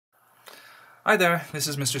Hi there, this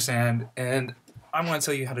is Mr. Sand, and I'm going to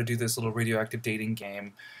tell you how to do this little radioactive dating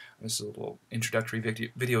game. This is a little introductory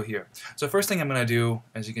video here. So first thing I'm going to do,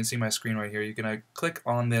 as you can see my screen right here, you're going to click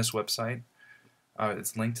on this website.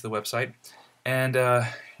 It's linked to the website, and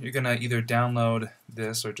you're going to either download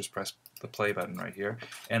this or just press the play button right here,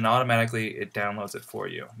 and automatically it downloads it for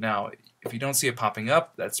you. Now, if you don't see it popping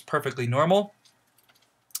up, that's perfectly normal.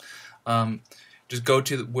 Just go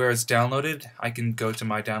to where it's downloaded. I can go to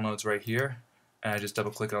my downloads right here, and I just double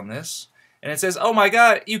click on this, and it says, oh my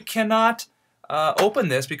god, you cannot open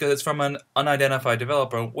this because it's from an unidentified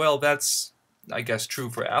developer. Well, that's, I guess, true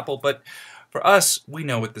for Apple, but for us, we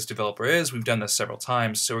know what this developer is. We've done this several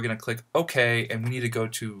times, so we're going to click OK, and we need to go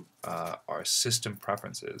to our system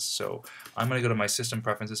preferences. So I'm going to go to my system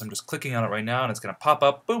preferences. I'm just clicking on it right now, and it's going to pop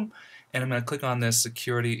up, boom, and I'm going to click on this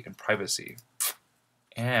security and privacy.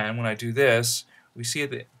 And when I do this, we see at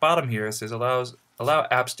the bottom here it says allow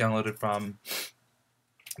apps downloaded from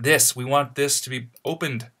this. We want this to be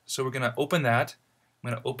opened, so we're going to open that. I'm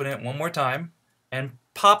going to open it one more time, and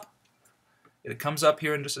pop. It comes up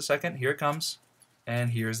here in just a second. Here it comes,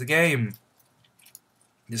 and here's the game.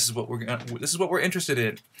 This is what we're interested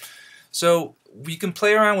in. So we can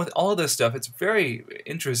play around with all of this stuff. It's very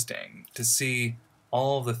interesting to see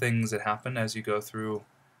all of the things that happen as you go through.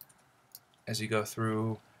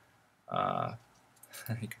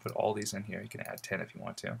 You can put all these in here. You can add 10 if you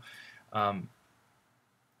want to.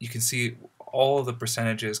 You can see all of the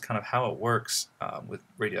percentages, kind of how it works with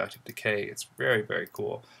radioactive decay. It's very, very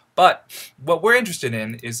cool. But what we're interested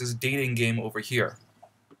in is this dating game over here.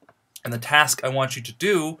 And the task I want you to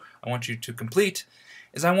do, I want you to complete,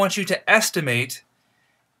 is I want you to estimate,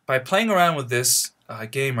 by playing around with this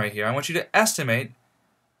game right here, I want you to estimate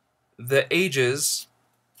the ages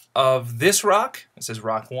of this rock. It says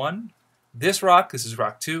rock 1. This rock, this is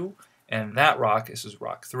rock 2. And that rock, this is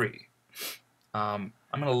rock 3. I'm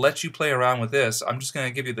going to let you play around with this. I'm just going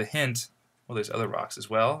to give you the hint. Well, there's other rocks as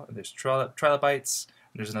well. There's trilobites.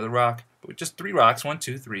 There's another rock. But with just 3 rocks, 1,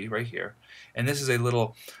 2, 3, right here. And this is a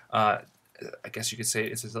little, I guess you could say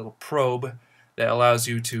it's a little probe that allows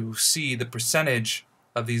you to see the percentage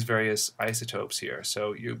of these various isotopes here.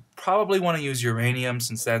 So you probably want to use uranium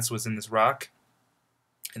since that's what's in this rock.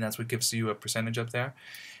 And that's what gives you a percentage up there.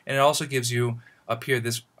 And it also gives you up here,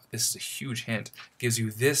 this is a huge hint, gives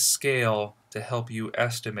you this scale to help you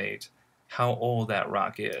estimate how old that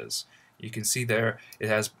rock is. You can see there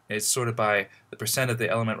it's sorted by the percent of the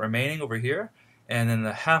element remaining over here, and then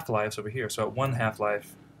the half-lives over here. So at 1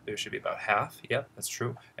 half-life, there should be about half. Yep, that's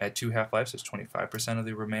true. At 2 half-lives, it's 25% of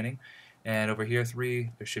the remaining. And over here,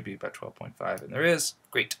 3, there should be about 12.5, and there is.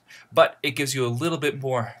 Great. But it gives you a little bit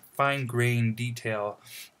more fine-grained detail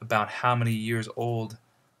about how many years old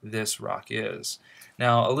this rock is.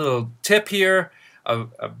 Now, a little tip here,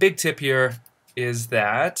 a big tip here, is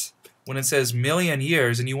that when it says million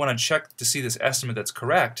years and you want to check to see this estimate that's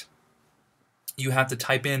correct, you have to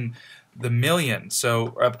type in the million. So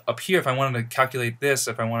up here, if I wanted to calculate this,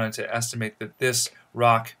 if I wanted to estimate that this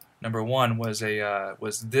rock number 1 was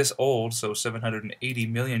this old, so 780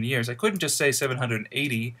 million years, I couldn't just say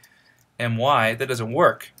 780 MY. That doesn't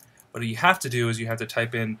work. What you have to do is you have to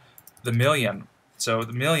type in the million. So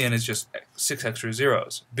the million is just 6 extra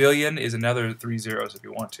zeros. Billion is another 3 zeros if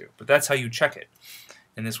you want to. But that's how you check it.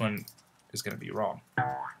 And this one is going to be wrong.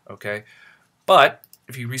 Okay? But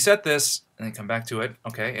if you reset this and then come back to it,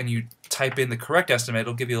 okay, and you type in the correct estimate,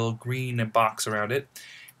 it'll give you a little green box around it.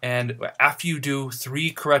 And after you do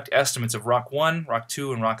 3 correct estimates of rock 1, rock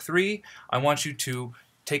 2, and rock 3, I want you to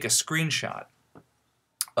take a screenshot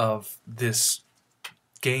of this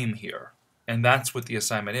game here. And that's what the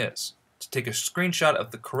assignment is. To take a screenshot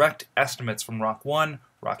of the correct estimates from rock 1,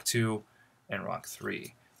 rock 2, and rock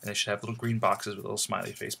 3. And they should have little green boxes with a little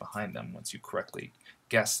smiley face behind them once you correctly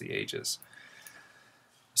guess the ages.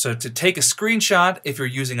 So to take a screenshot, if you're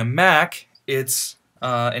using a Mac, it's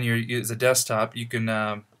and you're using a desktop, you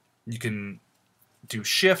can do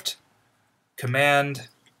Shift, Command,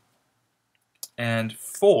 and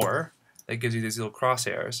 4. That gives you these little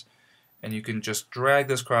crosshairs, and you can just drag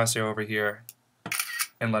this crosshair over here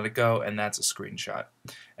and let it go, and that's a screenshot.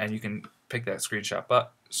 And you can pick that screenshot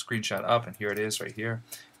up, and here it is right here.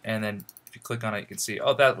 And then if you click on it, you can see,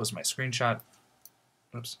 oh, that was my screenshot.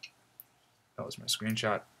 Oops, that was my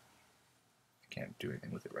screenshot. I can't do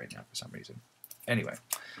anything with it right now for some reason. Anyway,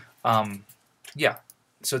 yeah.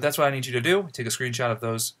 So that's what I need you to do. Take a screenshot of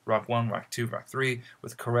those rock 1, rock 2, rock 3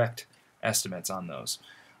 with correct estimates on those.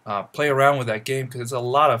 Play around with that game because it's a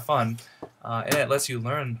lot of fun, and it lets you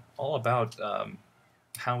learn all about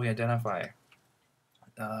how we identify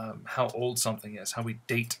how old something is, how we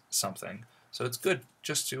date something. So it's good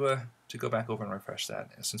just to to go back over and refresh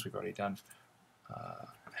that, since we've already done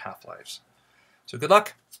half-lives. So good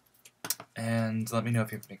luck, and let me know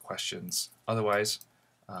if you have any questions. Otherwise,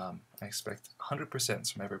 I expect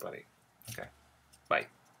 100% from everybody. Okay, bye.